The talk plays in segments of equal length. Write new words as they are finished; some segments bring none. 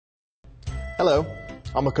Hello,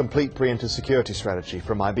 I'm a complete preemptive security strategy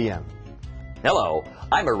from IBM. Hello,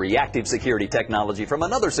 I'm a reactive security technology from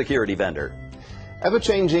another security vendor.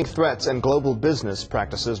 Ever-changing threats and global business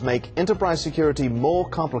practices make enterprise security more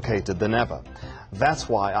complicated than ever. That's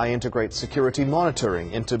why I integrate security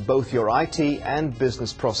monitoring into both your IT and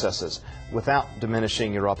business processes without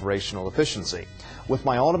diminishing your operational efficiency. With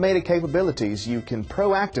my automated capabilities, you can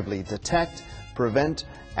proactively detect, prevent,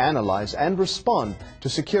 analyze, and respond to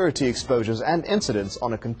security exposures and incidents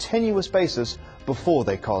on a continuous basis before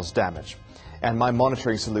they cause damage. And my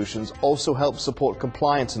monitoring solutions also help support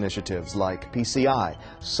compliance initiatives like PCI,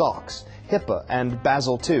 SOX, HIPAA, and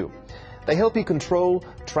Basel II. They help you control,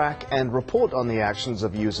 track, and report on the actions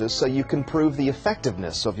of users so you can prove the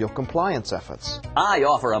effectiveness of your compliance efforts. I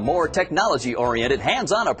offer a more technology-oriented,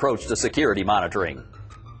 hands-on approach to security monitoring.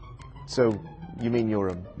 So, you mean you're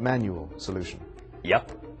a manual solution?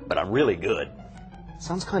 Yep, but I'm really good.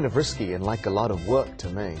 Sounds kind of risky and like a lot of work to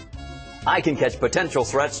me. I can catch potential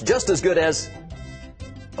threats just as good as...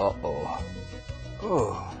 Uh-oh.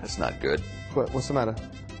 Oh, that's not good. What's the matter?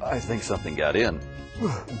 I think something got in.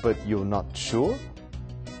 But you're not sure?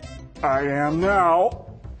 I am now.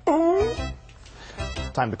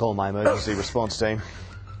 Time to call my emergency response team.